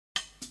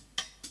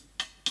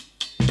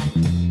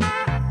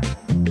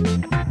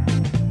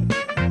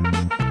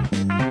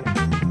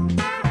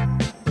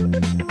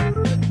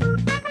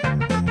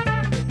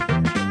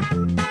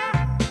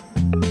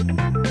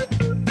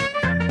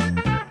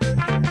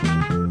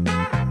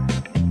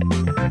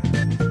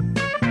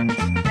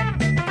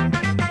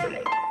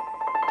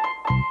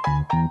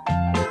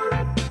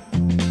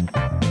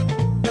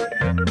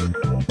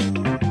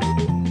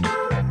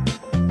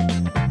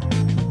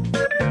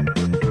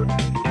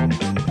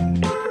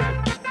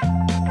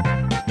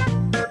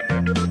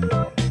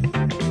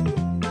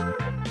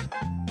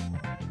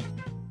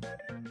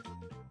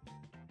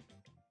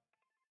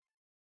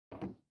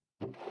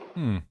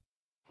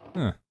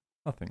Huh.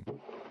 Nothing.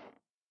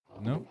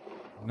 Nope.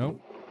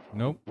 Nope.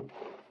 Nope.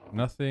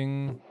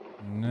 Nothing.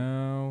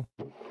 No.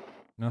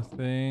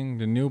 Nothing.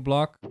 The new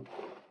block.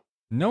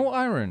 No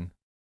iron.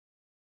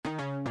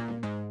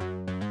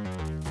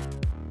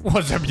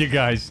 What's up, you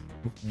guys?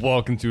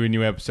 Welcome to a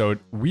new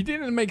episode. We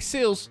didn't make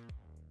sales,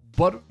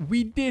 but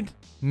we did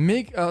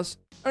make us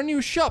a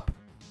new shop.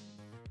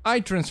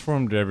 I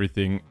transformed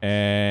everything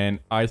and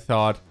I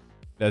thought,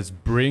 let's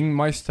bring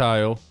my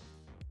style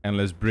and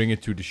let's bring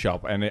it to the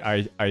shop. And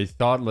I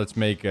thought, let's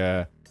make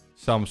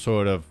some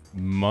sort of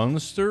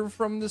monster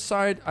from the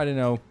side. I don't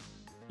know.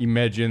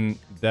 Imagine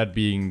that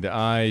being the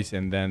eyes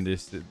and then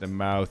the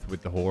mouth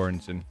with the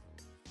horns, and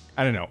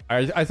I don't know.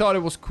 I thought it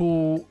was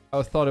cool.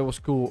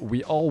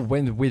 We all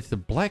went with the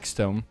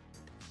blackstone.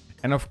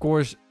 And of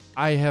course,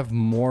 I have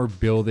more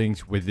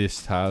buildings with this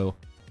style.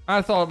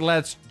 I thought,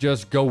 let's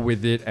just go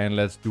with it and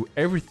let's do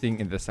everything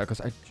in this style. Because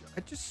I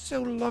just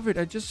so love it.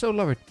 I just so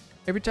love it.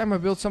 Every time I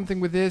build something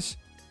with this,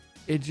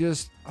 it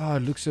just,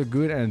 it looks so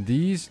good. And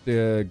these,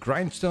 the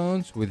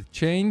grindstones with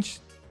chains.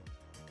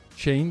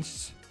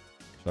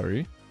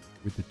 Sorry.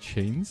 With the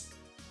chains.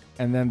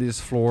 And then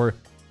this floor.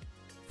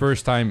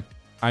 First time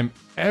I'm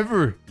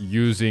ever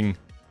using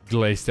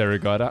glazed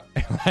terracotta.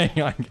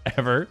 like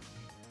ever.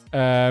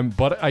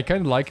 But I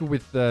kind of like it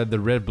with the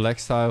red-black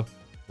style.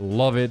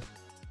 Love it.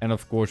 And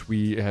of course,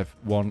 we have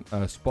one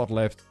spot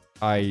left.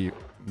 I'm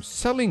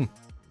selling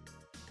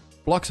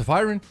blocks of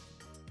iron.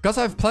 Because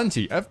I have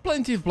plenty. I have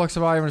plenty of blocks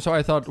of iron. So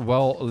I thought,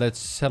 well, let's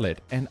sell it.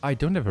 And I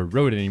don't have a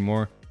road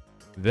anymore.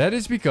 That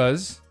is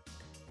because,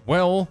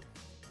 well,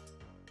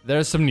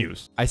 there's some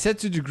news. I said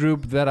to the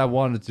group that I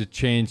wanted to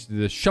change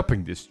the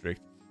shopping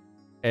district.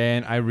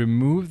 And I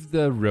removed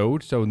the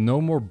road. So no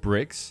more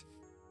bricks.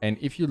 And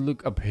if you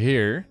look up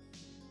here,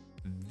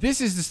 this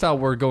is the style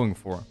we're going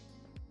for.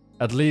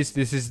 At least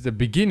this is the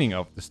beginning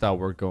of the style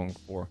we're going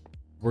for.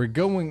 We're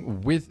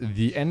going with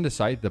the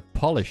andesite, the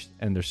polished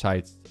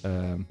andesite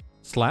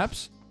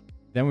slabs.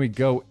 Then we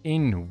go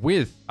in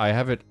with, I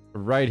have it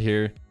right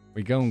here.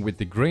 We're going with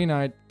the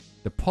granite,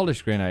 the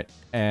polished granite,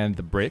 and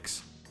the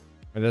bricks.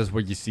 And that's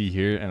what you see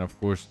here. And of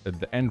course,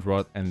 the end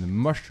rod and the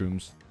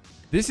mushrooms.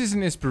 This is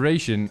an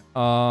inspiration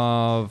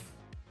of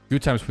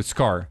Good Times with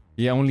Scar.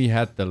 He only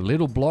had the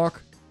little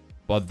block,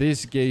 but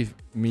this gave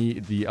me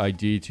the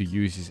idea to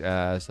use this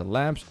as a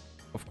lamps.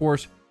 Of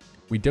course,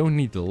 we don't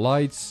need the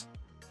lights.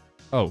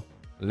 Oh,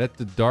 let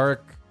the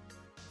dark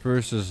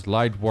versus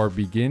light war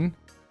begin.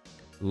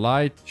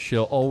 Light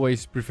shall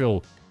always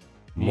prevail.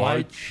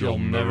 Light shall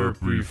never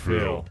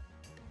prevail.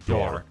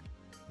 Dark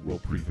will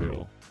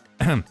prevail.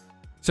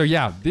 So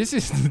yeah, this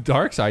is the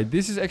dark side.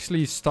 This is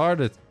actually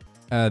started.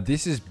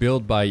 This is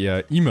built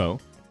by Emo.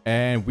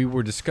 And we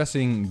were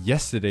discussing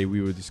yesterday,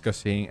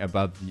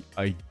 about the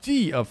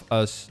idea of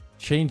us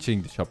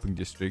changing the shopping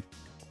district.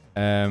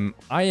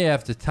 I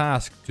have the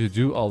task to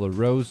do all the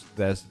roads.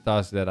 That's the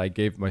task that I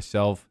gave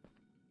myself.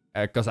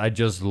 Because I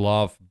just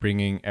love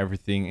bringing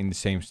everything in the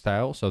same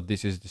style. So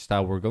this is the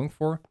style we're going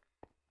for.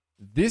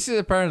 This is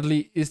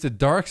apparently the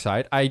dark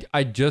side.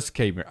 I just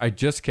came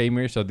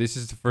here. So this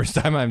is the first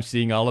time I'm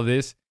seeing all of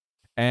this.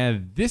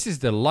 And this is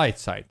the light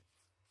side.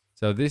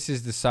 So this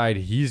is the side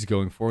he's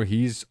going for.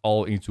 He's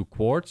all into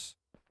quartz.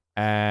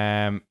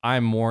 I'm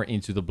more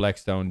into the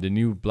blackstone. The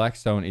new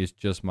blackstone is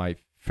just my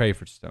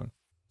favorite stone.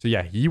 So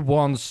yeah, he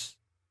wants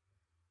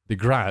the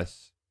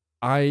grass.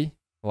 I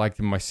like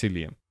the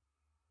mycelium.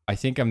 I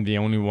think I'm the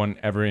only one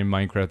ever in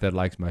Minecraft that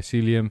likes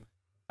mycelium.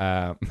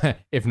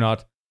 If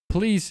not,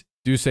 please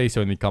do say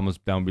so in the comments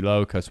down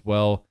below. Because,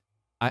 well,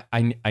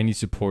 I need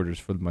supporters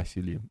for the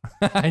mycelium.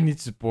 I need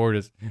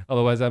supporters.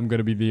 Otherwise, I'm going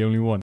to be the only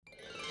one.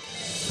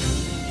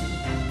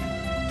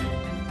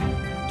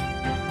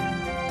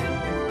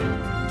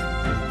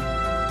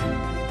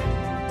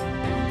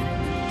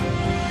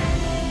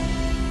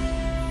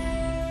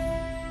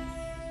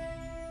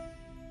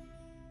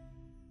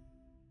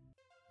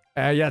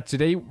 Yeah,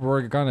 today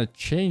we're gonna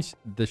change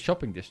the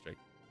shopping district.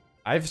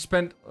 I've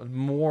spent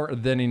more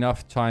than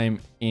enough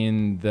time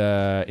in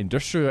the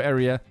industrial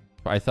area.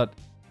 So I thought,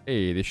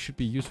 hey, this should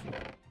be useful.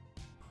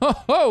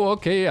 Oh,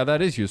 okay, yeah,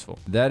 that is useful.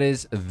 That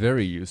is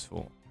very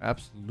useful.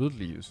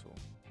 Absolutely useful.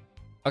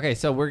 Okay,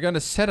 so we're gonna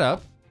set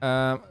up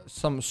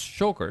some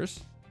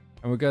shulkers.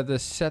 And we're gonna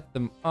set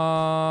them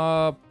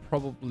up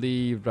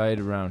probably right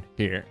around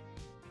here.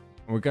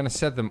 And we're gonna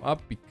set them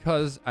up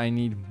because I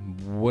need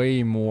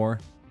way more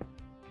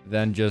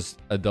than just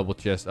a double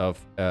chest of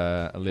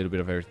a little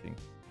bit of everything.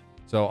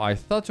 So I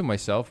thought to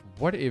myself,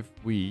 what if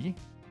we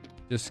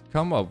just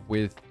come up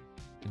with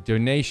a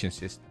donation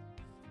system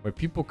where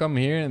people come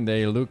here and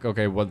they look,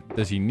 okay, what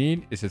does he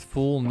need? Is it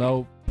full?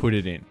 No, put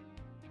it in.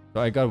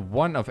 So I got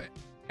one of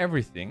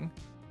everything.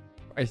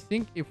 I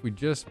think if we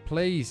just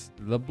place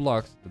the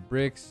blocks, the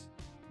bricks,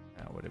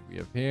 what do we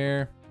have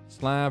here?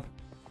 Slab.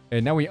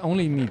 And now we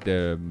only need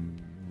the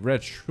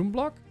red shroom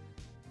block.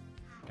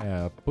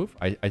 Poof.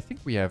 I think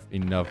we have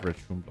enough red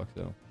shroom blocks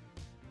though.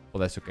 Well,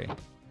 that's okay.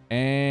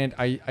 And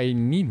I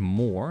need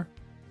more.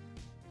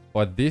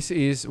 But this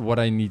is what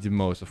I need the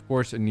most. Of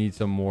course, I need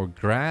some more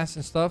grass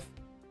and stuff.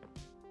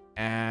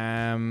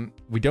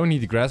 We don't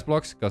need the grass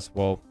blocks because,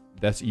 well,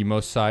 that's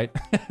Emo's side.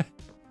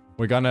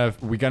 we're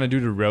gonna do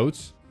the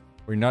roads.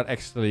 We're not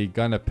actually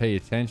gonna pay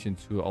attention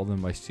to all the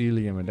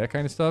mycelium and that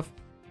kind of stuff.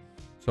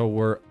 So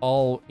we're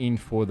all in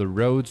for the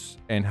roads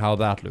and how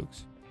that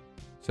looks.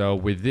 So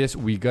with this,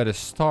 we gotta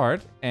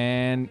start,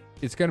 and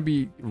it's gonna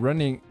be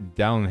running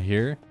down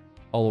here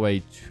all the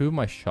way to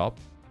my shop.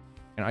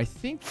 And I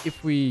think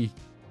if we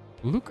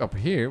look up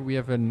here, we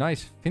have a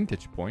nice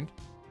vintage point.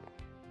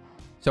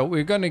 So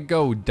we're gonna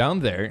go down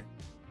there,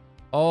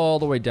 all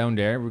the way down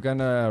there. We're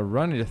gonna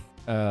run it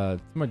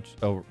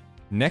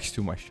next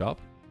to my shop.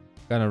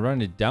 Gonna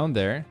run it down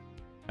there,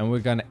 and we're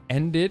gonna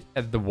end it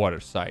at the water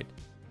side.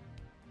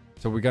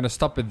 So we're gonna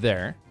stop it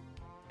there,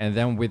 and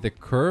then with the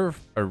curve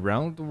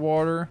around the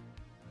water,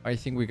 I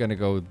think we're gonna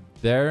go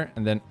there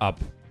and then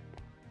up,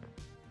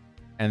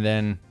 and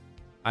then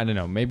I don't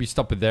know, maybe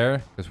stop it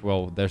there because,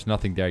 well, there's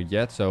nothing there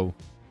yet. So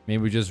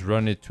maybe we just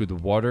run it to the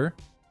water,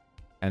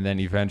 and then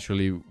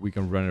eventually we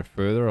can run it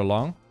further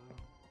along.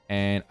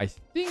 And I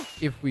think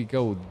if we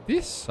go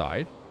this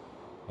side,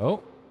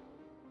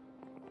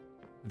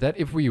 that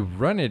if we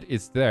run it,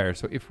 it's there.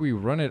 So if we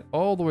run it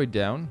all the way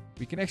down,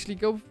 we can actually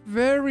go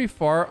very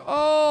far,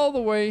 all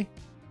the way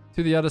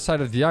to the other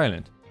side of the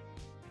island.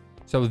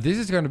 So this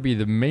is going to be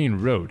the main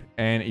road,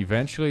 and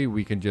eventually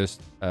we can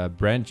just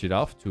branch it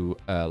off to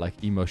like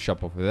Emo's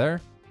shop over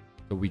there.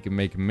 So we can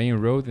make a main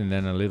road and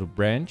then a little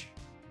branch.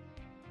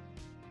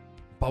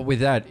 But with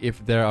that,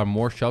 if there are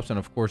more shops, and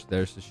of course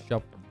there's a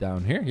shop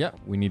down here. Yeah,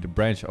 we need a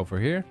branch over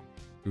here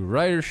to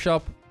Ryder's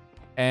shop.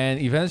 And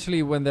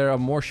eventually when there are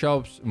more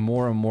shops,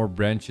 more and more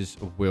branches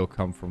will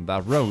come from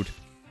that road.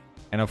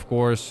 And of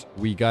course,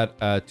 we got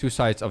two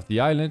sides of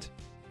the island.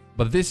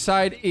 But this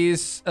side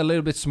is a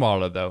little bit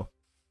smaller though.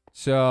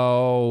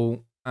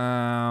 So,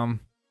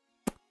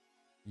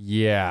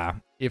 yeah.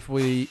 If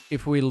we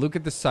look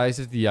at the size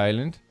of the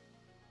island,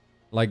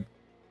 like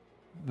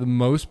the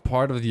most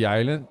part of the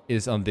island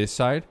is on this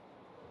side.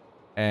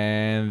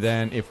 And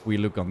then if we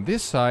look on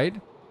this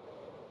side,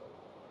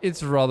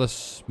 it's rather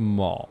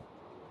small.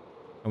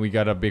 And we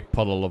got a big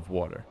puddle of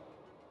water.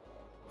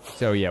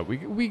 So yeah,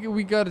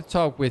 we gotta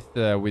talk with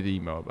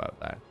Emo about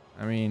that.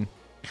 I mean,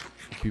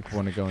 if people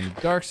want to go on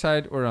the dark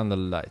side or on the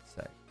light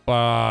side.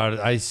 But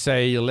I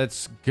say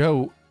let's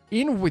go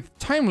in with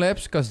time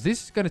lapse, because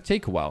this is gonna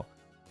take a while.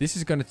 This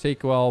is gonna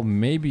take a while,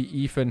 maybe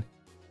even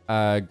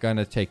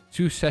gonna take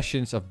 2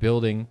 sessions of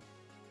building.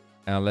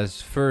 And let's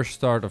first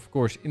start, of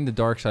course, in the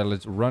dark side.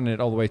 Let's run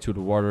it all the way to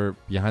the water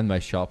behind my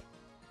shop,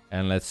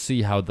 and let's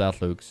see how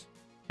that looks.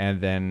 And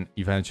then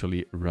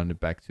eventually run it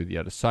back to the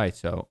other side.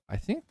 So I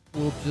think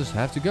we'll just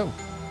have to go.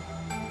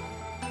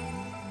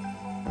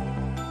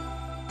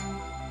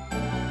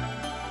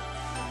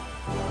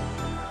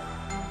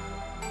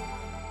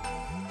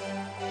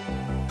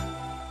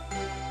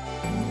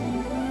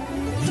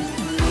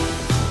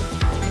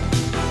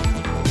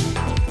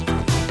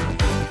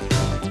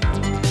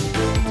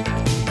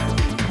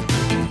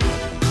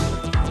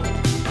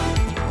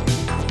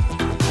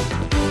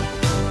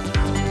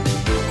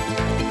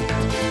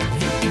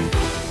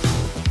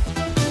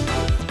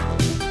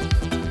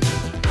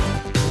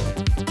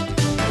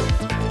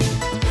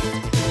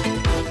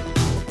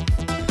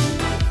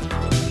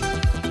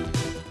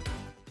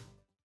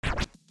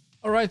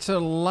 Alright, so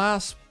the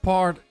last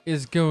part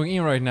is going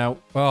in right now.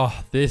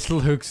 Oh, this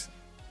looks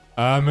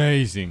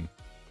amazing.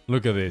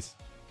 Look at this.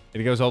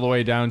 It goes all the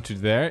way down to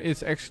there.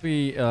 It's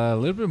actually a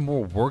little bit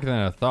more work than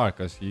I thought,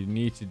 because you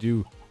need to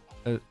do...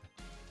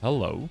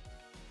 hello?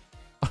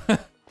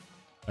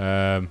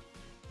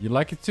 You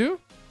like it too?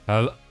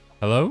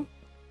 Hello?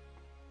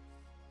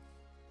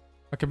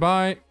 Okay,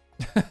 bye.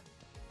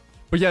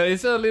 But yeah,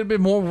 it's a little bit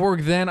more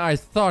work than I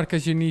thought,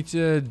 because you need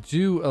to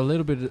do a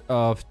little bit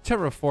of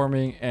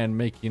terraforming and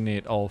making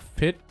it all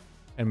fit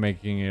and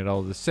making it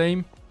all the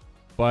same.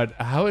 But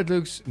how it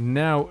looks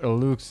now, it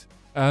looks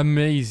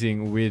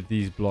amazing with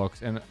these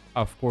blocks. And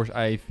of course,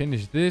 I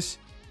finished this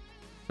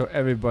so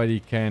everybody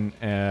can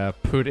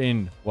put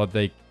in what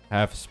they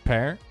have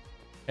spare.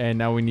 And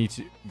now we need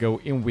to go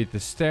in with the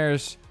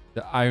stairs,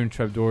 the iron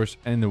trapdoors,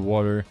 and the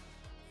water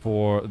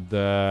for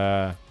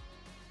the...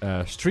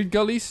 street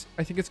gullies,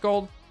 I think it's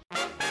called.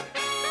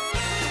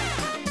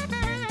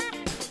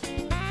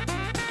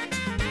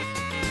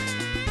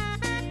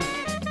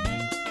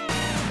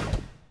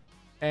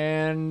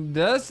 And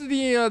that's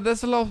the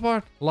last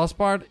part. Last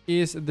part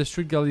is the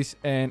street gullies,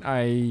 and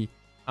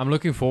I'm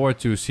looking forward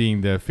to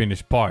seeing the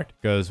finished part,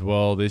 because,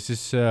 well, this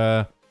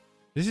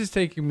is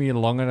taking me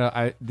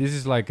longer. This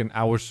is like an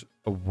hour's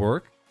of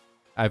work.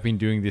 I've been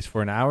doing this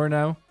for an hour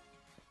now,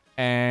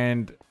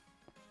 and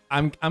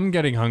I'm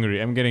getting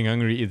hungry.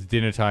 It's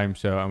dinner time,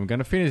 so I'm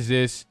gonna finish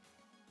this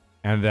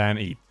and then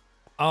eat.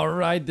 All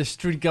right, the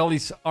street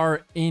gullies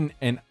are in,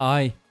 and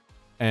I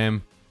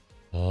am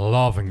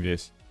loving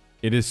this.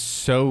 It is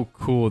so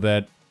cool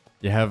that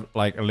you have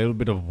like a little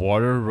bit of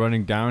water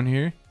running down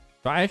here.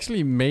 So I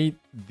actually made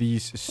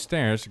these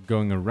stairs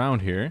going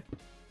around here.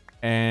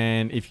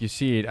 And if you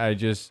see it, I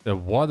just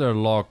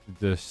waterlogged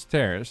the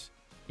stairs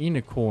in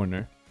a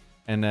corner.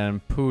 And then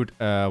put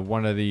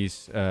one of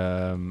these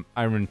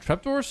iron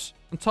trapdoors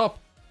on top.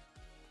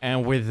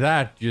 And with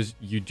that,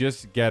 you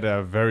just get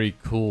a very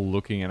cool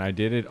looking. And I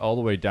did it all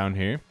the way down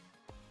here.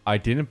 I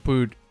didn't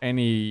put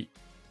any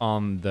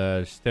on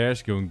the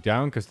stairs going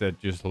down because that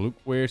just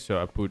looked weird.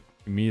 So I put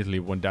immediately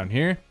one down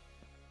here.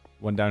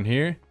 One down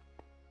here.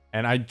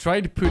 And I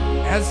tried to put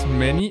as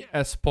many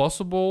as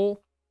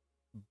possible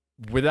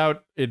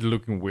without it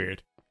looking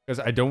weird. Because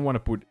I don't want to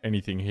put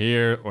anything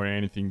here or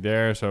anything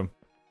there. So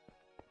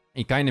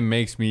it kind of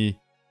makes me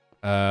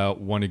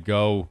want to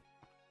go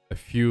a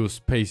few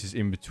spaces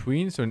in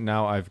between. So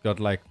now I've got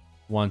like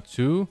 1,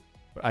 2.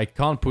 But I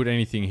can't put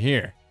anything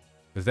here.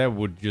 Because that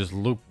would just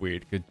look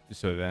weird.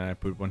 So then I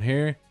put one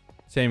here.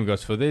 Same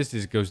goes for this.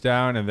 This goes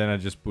down. And then I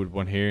just put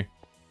one here.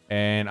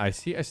 And I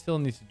see I still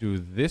need to do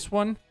this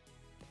one.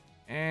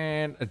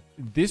 And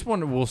this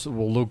one will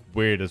look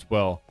weird as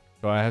well.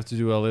 So I have to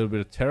do a little bit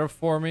of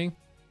terraforming.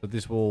 But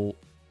this will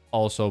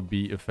also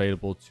be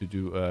available to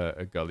do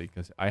a gully.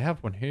 Because I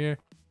have one here.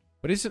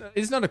 But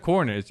it's not a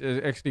corner. It's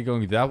actually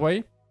going that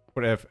way.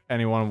 But if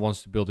anyone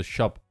wants to build a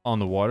shop on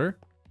the water.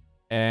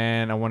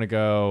 And I want to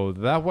go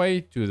that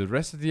way to the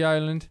rest of the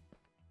island.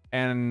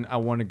 And I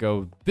want to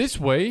go this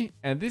way.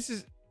 And this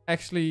is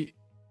actually...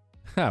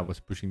 I was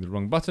pushing the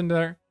wrong button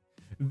there.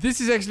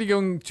 This is actually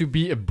going to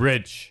be a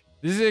bridge.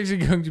 This is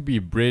actually going to be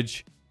a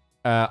bridge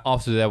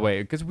after that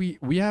way. Because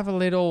we have a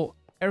little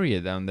area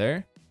down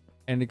there.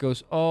 And it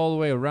goes all the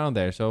way around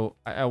there. So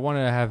I want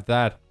to have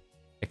that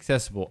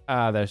accessible.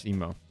 Ah, there's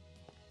Emo.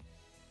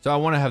 So I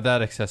want to have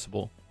that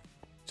accessible.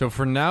 So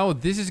for now,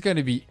 this is going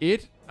to be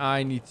it.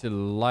 I need to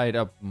light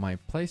up my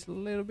place a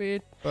little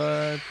bit,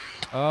 but...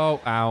 Oh,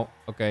 ow.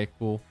 Okay,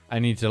 cool. I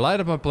need to light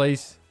up my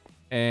place,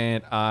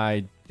 and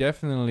I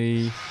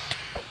definitely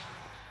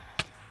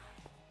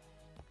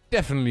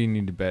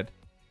need a bed.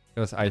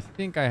 Because I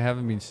think I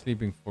haven't been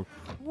sleeping for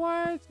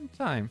quite some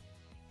time.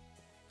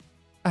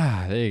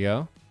 Ah, there you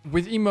go.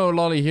 With Emo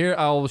Lolly here,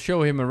 I'll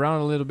show him around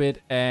a little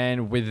bit,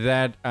 and with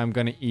that, I'm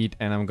gonna eat,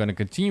 and I'm gonna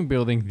continue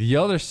building the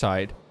other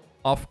side,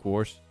 of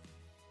course.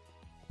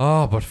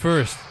 Oh, but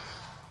first...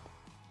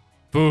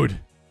 Food.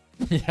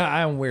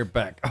 Yeah, and we're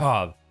back.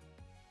 Oh,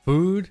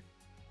 food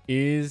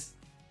is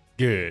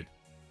good.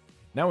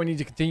 Now we need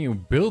to continue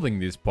building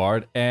this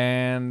part.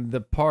 And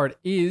the part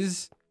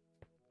is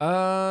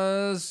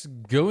us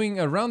going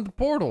around the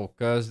portal.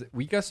 Because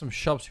we got some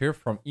shops here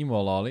from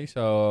Emo Lolly.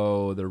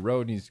 So the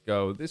road needs to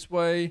go this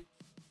way.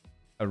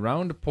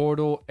 Around the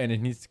portal. And it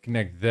needs to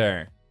connect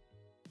there.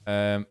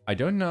 I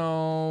don't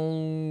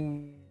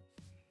know.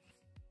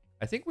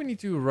 I think we need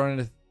to run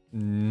it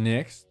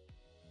next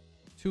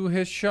to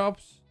his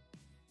shops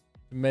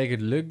to make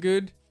it look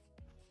good,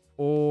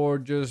 or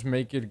just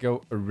make it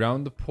go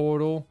around the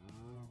portal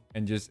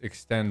and just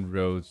extend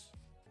roads.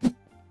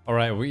 All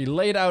right, we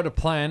laid out a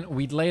plan.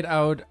 We laid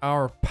out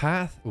our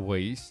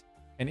pathways,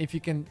 and if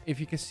you can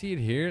see it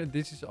here,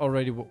 this is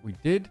already what we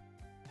did.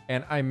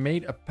 And I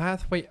made a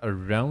pathway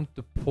around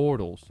the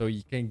portal, so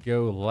you can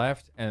go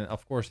left. And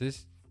of course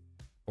this,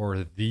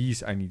 or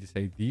these, I need to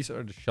say, these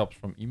are the shops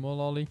from Emo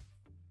Lolly.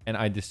 And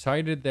I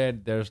decided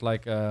that there's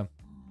like a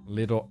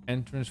little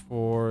entrance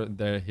for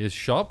his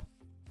shop.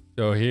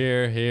 So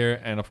here,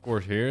 and of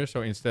course here.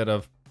 So instead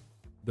of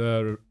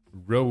the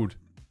road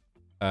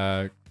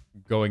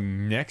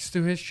going next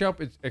to his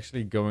shop, it's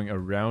actually going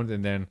around,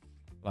 and then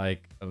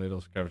like a little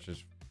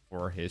scratches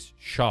for his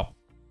shop.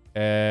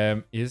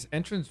 His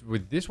entrance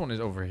with this one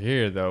is over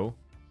here though.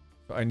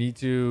 So I need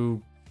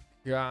to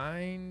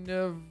kind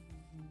of...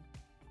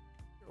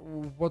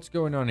 What's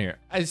going on here?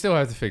 I still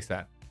have to fix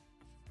that.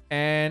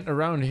 And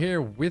around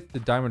here with the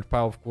diamond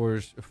pile, of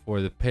course,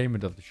 for the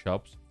payment of the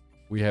shops,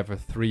 we have a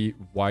 3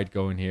 wide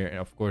going here. And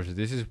of course,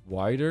 this is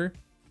wider,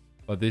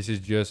 but this is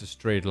just a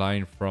straight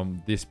line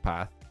from this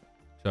path.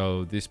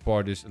 So this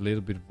part is a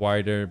little bit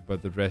wider,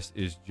 but the rest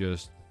is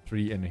just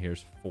 3, and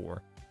here's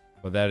 4.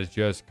 But that is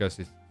just because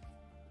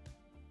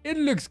it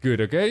looks good,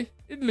 okay?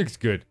 It looks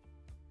good.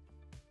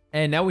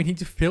 And now we need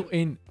to fill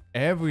in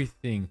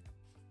everything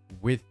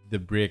with the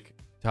brick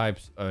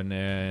types. And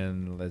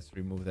then let's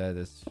remove that.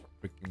 That's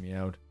freaking me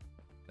out.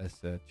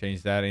 Let's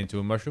change that into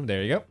a mushroom.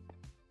 There you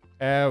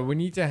go. We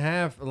need to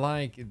have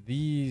like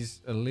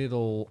these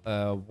little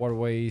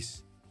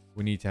waterways.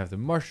 We need to have the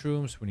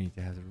mushrooms. We need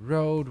to have the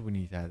road. We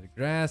need to have the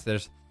grass.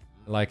 There's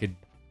like a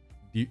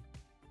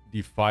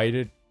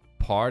divided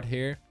part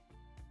here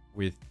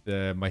with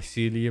the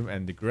mycelium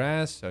and the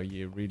grass. So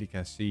you really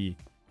can see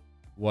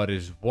what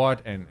is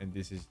what. And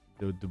this is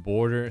the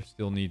border.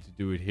 Still need to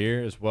do it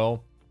here as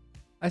well.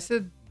 I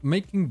said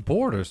making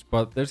borders,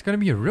 but there's going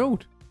to be a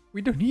road.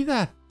 We don't need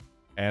that.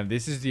 And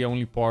this is the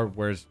only part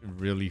where it's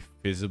really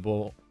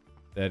visible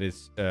that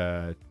it's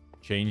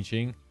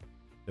changing.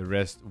 The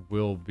rest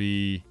will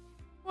be,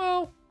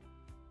 well,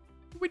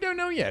 we don't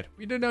know yet.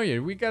 We don't know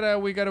yet. We gotta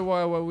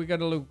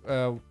look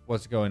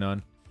what's going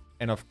on.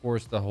 And of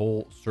course, the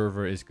whole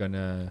server is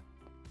gonna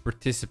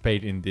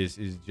participate in this.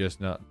 Is just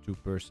not 2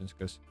 persons,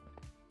 because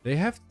they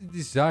have to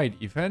decide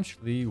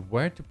eventually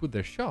where to put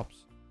their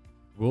shops.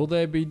 Will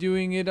they be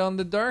doing it on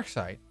the dark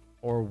side?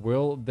 Or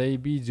will they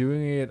be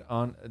doing it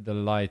on the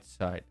light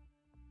side?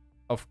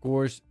 Of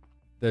course,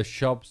 the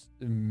shops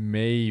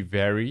may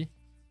vary.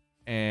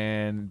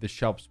 And the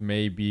shops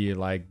may be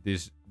like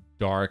this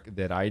dark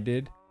that I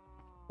did.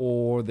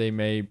 Or they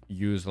may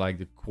use like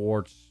the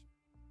quartz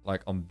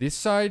like on this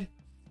side.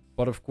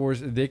 But of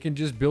course, they can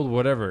just build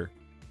whatever.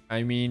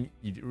 I mean,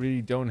 you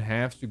really don't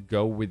have to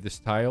go with the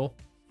style.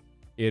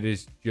 It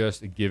is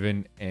just a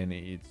given, and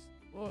it's...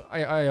 Well,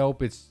 I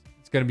hope it's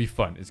gonna be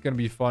fun. It's gonna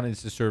be fun.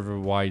 It's a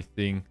server-wide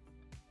thing.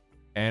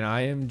 And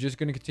I am just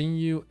gonna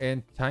continue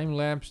and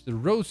time-lapse the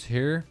roads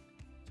here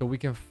so we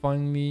can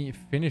finally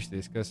finish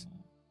this. Because...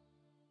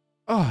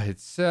 Oh,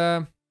 it's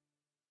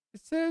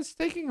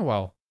taking a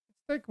while.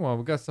 It's taking a while.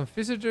 We got some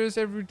visitors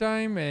every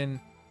time, and...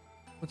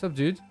 What's up,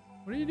 dude?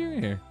 What are you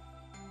doing here?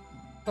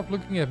 Stop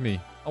looking at me.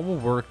 I will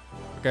work.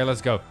 Okay,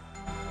 let's go.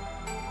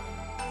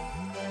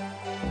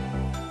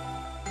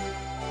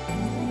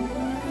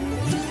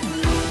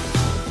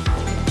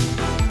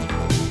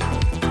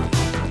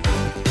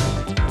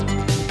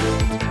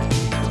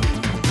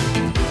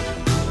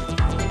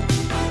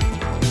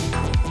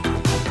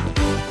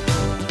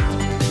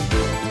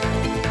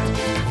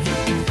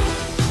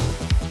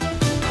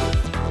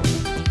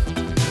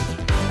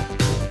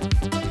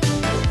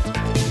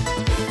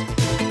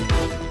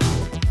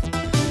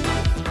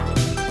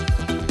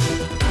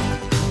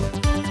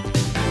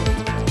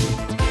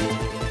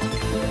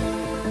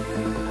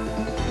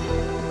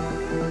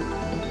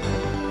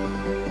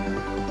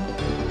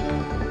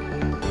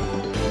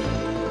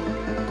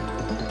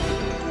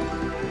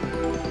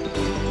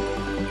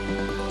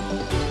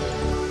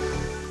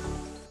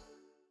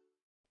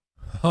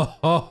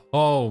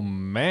 Oh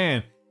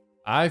man,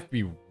 I've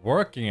been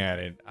working at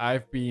it.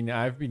 I've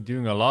been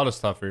doing a lot of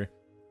stuff here.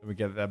 Let me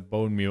get that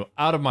bone meal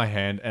out of my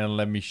hand and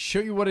let me show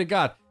you what I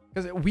got.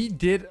 Because we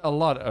did a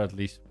lot, or at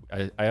least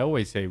I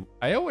always say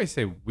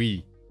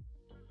we.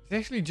 It's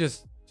actually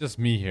just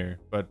me here,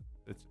 but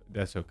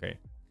that's okay.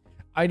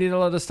 I did a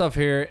lot of stuff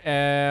here.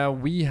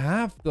 We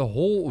have the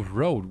whole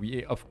road.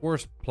 We of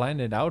course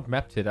planned it out,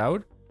 mapped it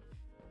out.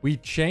 We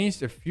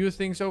changed a few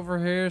things over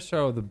here,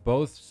 so the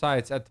both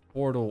sides at the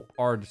portal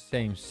are the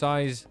same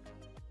size.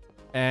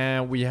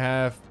 And we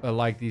have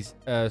like these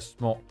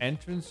small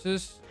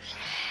entrances.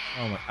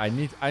 Oh my,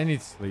 I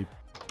need sleep.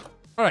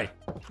 All right,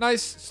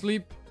 nice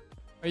sleep.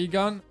 Are you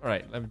gone? All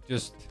right, let me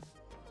just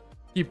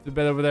keep the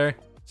bed over there.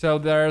 So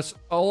there's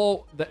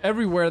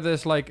everywhere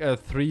there's like a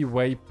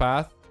 3-way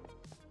path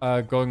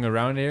going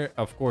around here.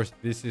 Of course,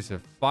 this is a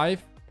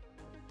 5.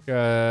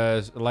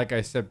 Because, like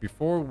I said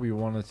before, we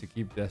wanted to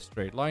keep that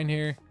straight line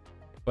here.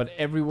 But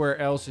everywhere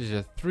else is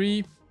a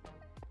 3.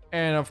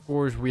 And, of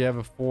course, we have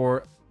a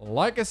 4.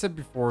 Like I said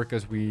before,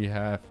 because we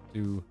have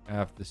to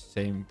have the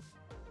same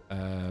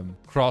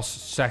cross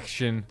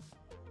section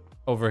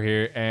over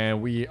here.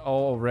 And we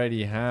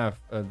already have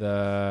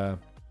the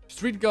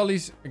street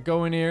gullies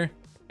going here.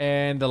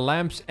 And the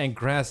lamps and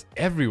grass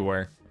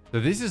everywhere. So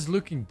this is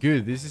looking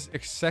good. This is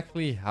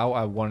exactly how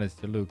I want it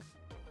to look.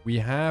 We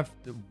have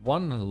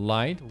one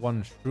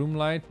mushroom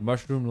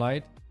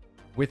light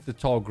with the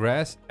tall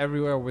grass,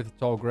 everywhere with the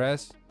tall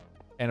grass.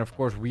 And of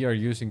course we are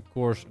using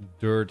coarse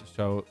dirt,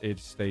 so it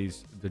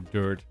stays the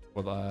dirt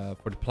for the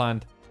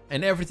plant.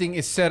 And everything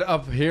is set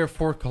up here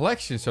for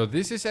collection. So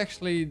this is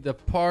actually the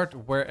part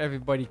where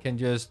everybody can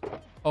just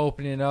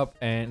open it up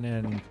and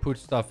then put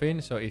stuff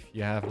in. So if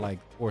you have like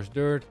coarse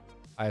dirt,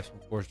 I have some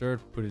coarse dirt,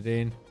 put it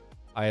in.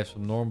 I have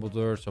some normal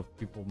dirt, so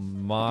people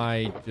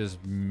might just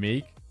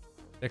make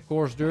the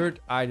coarse dirt.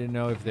 I don't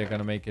know if they're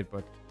gonna make it,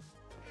 but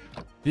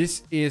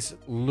this is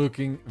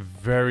looking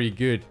very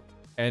good.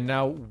 And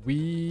now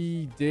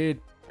we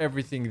did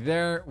everything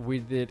there. We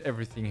did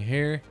everything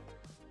here.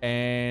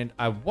 And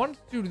I want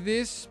to do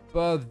this,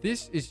 but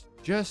this is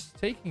just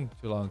taking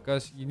too long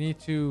because you need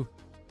to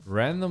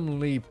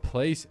randomly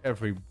place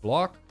every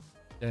block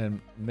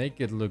and make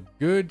it look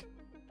good.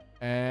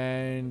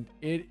 And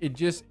it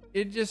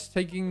just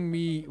taking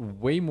me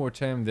way more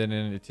time than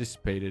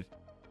anticipated.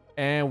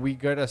 And we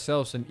got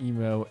ourselves an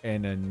emo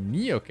and a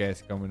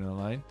neocast coming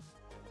online.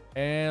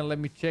 And let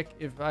me check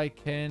if I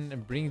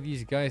can bring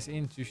these guys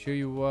in to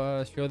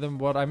show them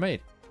what I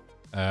made.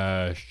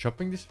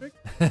 Shopping district?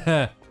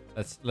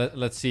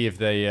 let's see if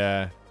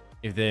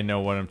they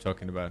know what I'm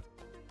talking about.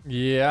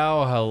 Yeah,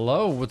 oh,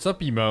 hello. What's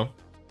up, emo?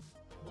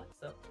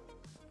 What's up?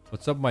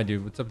 What's up, my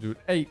dude? What's up, dude?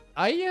 Hey,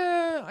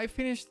 I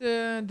finished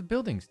the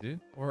buildings, dude,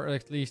 or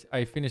at least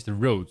I finished the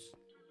roads.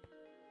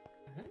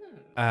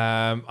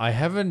 I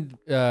haven't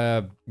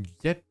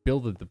yet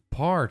built the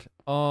part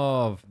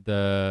of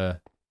the,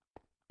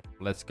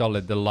 let's call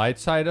it the light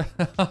side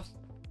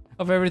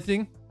of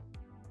everything.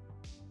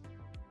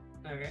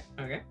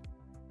 Okay.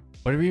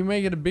 But we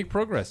make it a big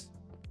progress.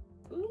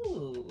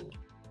 Ooh.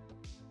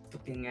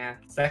 Looking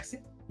sexy.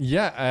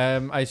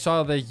 Yeah, I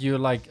saw that you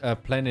like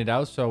planned it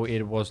out, so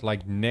it was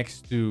like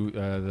next to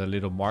the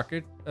little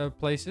market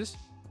places.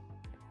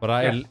 But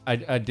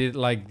I did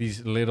like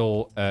these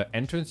little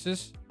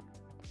entrances.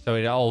 So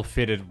it all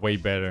fitted way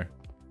better.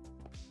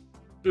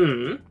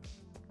 Mm-hmm.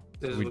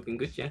 This is We- looking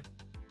good, yeah.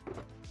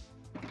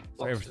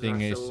 So Boxes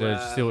everything are is still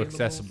available.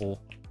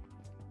 accessible.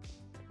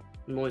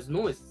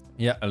 Noise.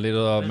 Yeah, a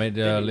little made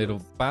a Very little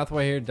nice.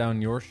 pathway here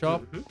down your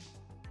shop. Mhm.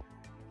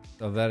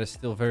 So that is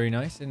still very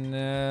nice. And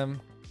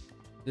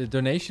the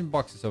donation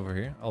boxes over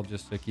here, I'll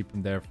just keep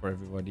them there for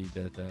everybody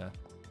that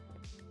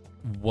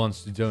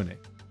wants to donate.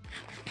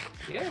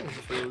 Yeah, this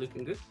is really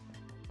looking good.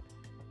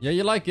 Yeah,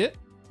 you like it?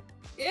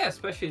 Yeah,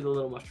 especially the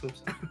little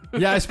mushrooms.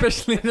 Yeah,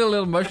 especially the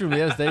little mushroom.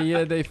 Yes,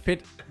 they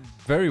fit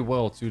very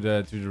well to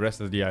the rest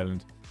of the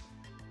island.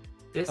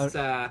 This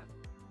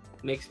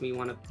makes me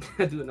want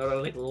to do another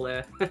little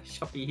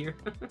shoppy here.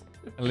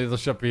 A little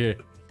shop here.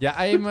 Yeah,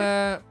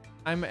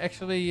 I'm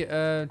actually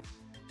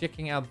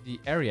checking out the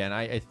area, and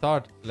I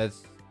thought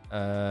let's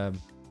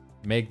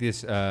make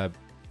this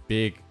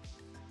big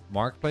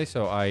marketplace.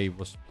 So I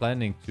was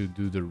planning to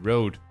do the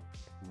road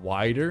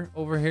wider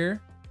over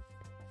here,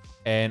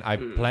 and I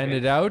planned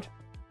it out,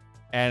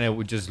 and it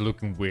was just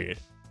looking weird.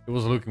 It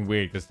was looking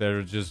weird because there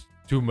was just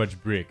too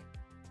much brick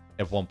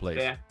at one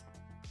place.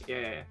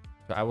 Yeah.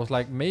 So I was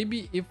like,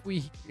 maybe if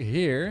we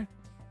here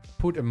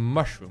put a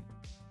mushroom,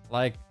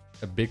 like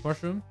a big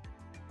mushroom,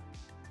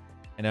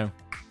 and then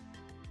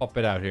pop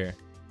it out here.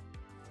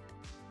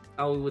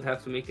 Oh, we would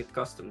have to make it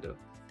custom though,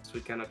 so we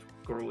cannot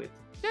grow it.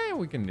 Yeah,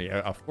 we can. Yeah,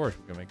 of course,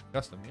 we can make it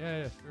custom.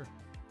 Yeah, sure.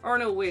 Or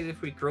no, wait,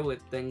 if we grow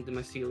it, then the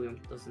mycelium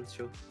doesn't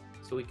show.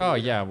 So we can. Oh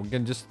yeah, we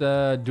can just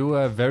do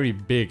a very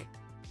big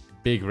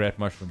red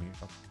mushroom here.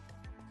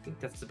 I think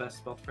that's the best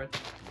spot for it.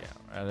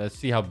 Yeah, let's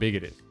see how big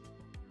it is.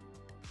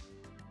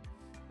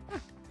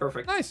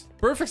 Perfect. Nice,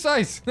 perfect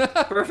size.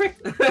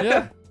 Perfect.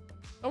 Yeah.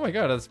 Oh my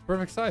god, that's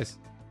perfect size.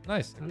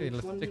 Nice. Okay, And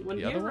let's one, take one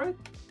the here, other one. right?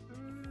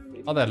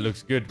 Maybe Oh, that one.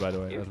 looks good, by the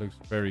way. Here. That looks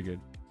very good.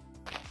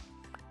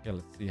 Yeah,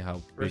 let's see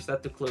how Or is big.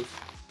 that too close?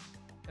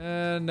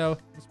 No,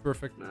 it's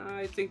perfect. Nah,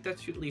 I think that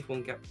should leave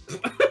one gap.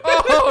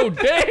 Oh,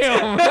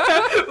 damn!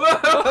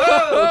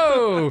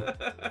 Whoa! Whoa!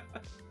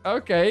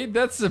 Okay,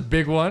 that's a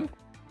big one.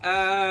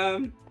 Yeah.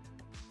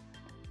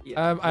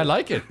 I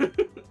like it.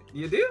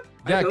 You do?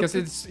 Yeah,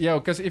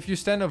 because if you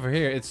stand over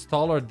here, it's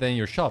taller than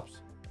your shops.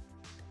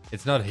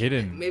 It's not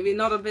hidden. Maybe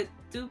not a bit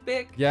too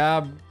big.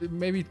 Yeah,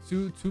 maybe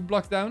two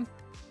blocks down.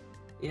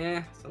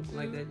 Yeah, something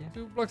like that. Yeah.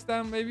 2 blocks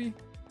down, maybe.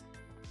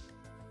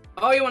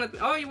 Oh, you want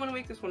to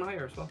make this one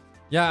higher as well?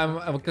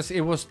 Yeah, because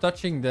it was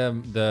touching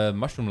the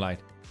mushroom light.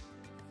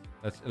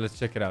 Let's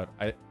check it out.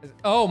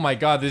 Oh my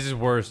god, this is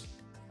worse.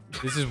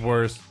 This is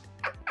worse.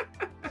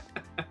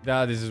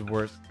 Nah, this is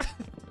worse.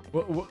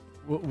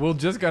 We're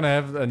just gonna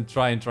have and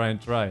try.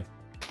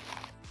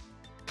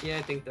 Yeah,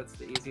 I think that's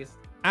the easiest.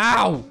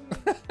 Ow!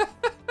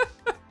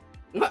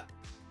 What?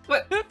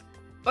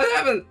 What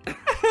happened?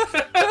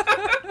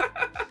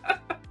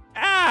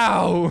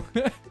 Ow!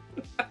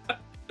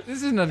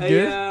 This is not good.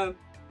 You're a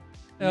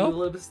Help.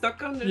 little bit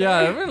stuck under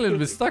Yeah, there. I'm a little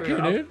bit stuck here,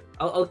 I'll- dude.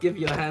 I'll give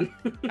you a hand.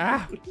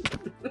 Ah!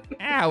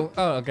 Ow!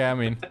 Oh, okay. I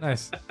mean,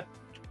 nice.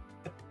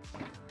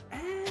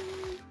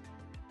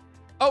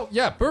 Oh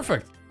yeah,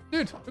 perfect,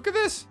 dude. Look at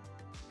this.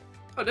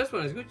 Oh, this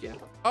one is good, yeah.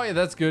 Oh yeah,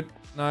 that's good.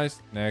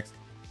 Nice. Next.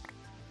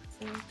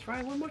 So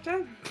try one more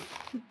time.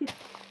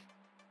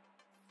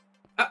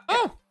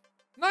 Oh,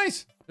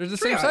 nice. They're the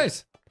Three same eyes.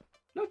 size.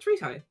 No, 3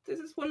 high. This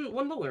is one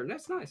lower.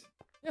 That's nice.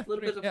 Yeah, A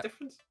little bit of yeah.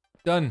 difference.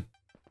 Done.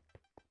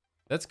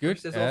 That's good.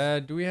 Where's this also?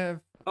 Do we have?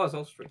 Oh, it's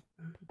also 3.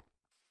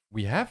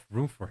 We have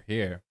room for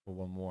here for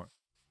one more.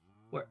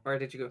 Where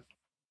did you go?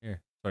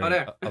 Here. Sorry, Oh,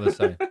 there. other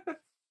side.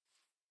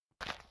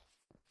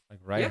 Like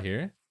right Yeah.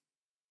 here.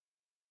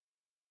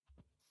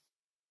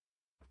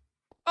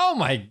 Oh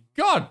my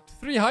god!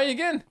 3 high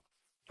again.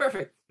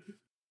 Perfect.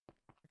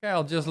 Okay,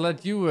 I'll just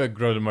let you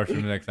grow the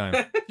mushroom next time.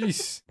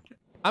 Jeez.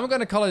 I'm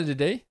gonna call it a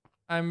day.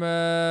 I'm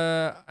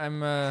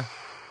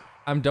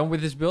done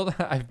with this build.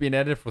 I've been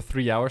at it for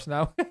 3 hours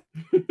now.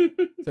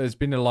 So it's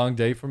been a long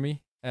day for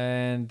me.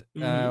 And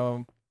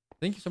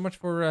thank you so much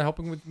for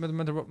helping with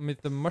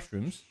the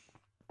mushrooms.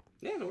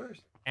 Yeah, no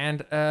worries.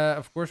 And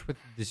of course with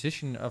the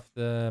decision of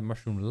the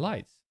mushroom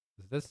lights.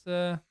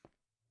 That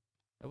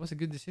was a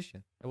good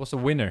decision. That was a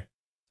winner.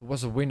 It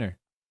was a winner.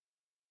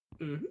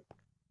 Mm-hmm.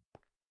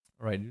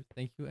 All right, dude.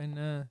 Thank you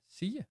and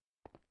see ya.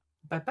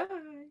 Bye-bye.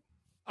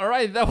 All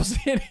right, that was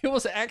it. It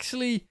was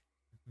actually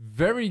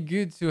very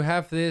good to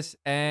have this.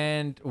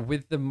 And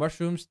with the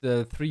mushrooms,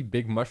 the 3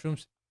 big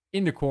mushrooms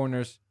in the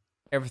corners,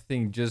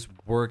 everything just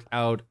worked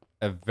out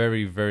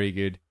very, very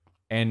good.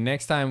 And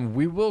next time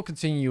we will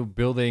continue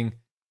building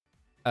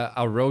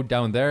a road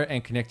down there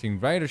and connecting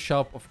Rider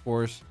Shop, of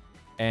course.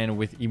 And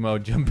with Emo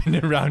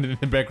jumping around in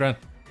the background.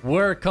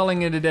 We're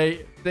calling it a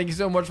day. Thank you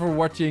so much for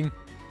watching.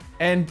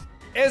 And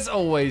as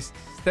always,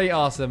 stay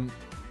awesome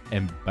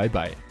and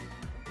bye-bye.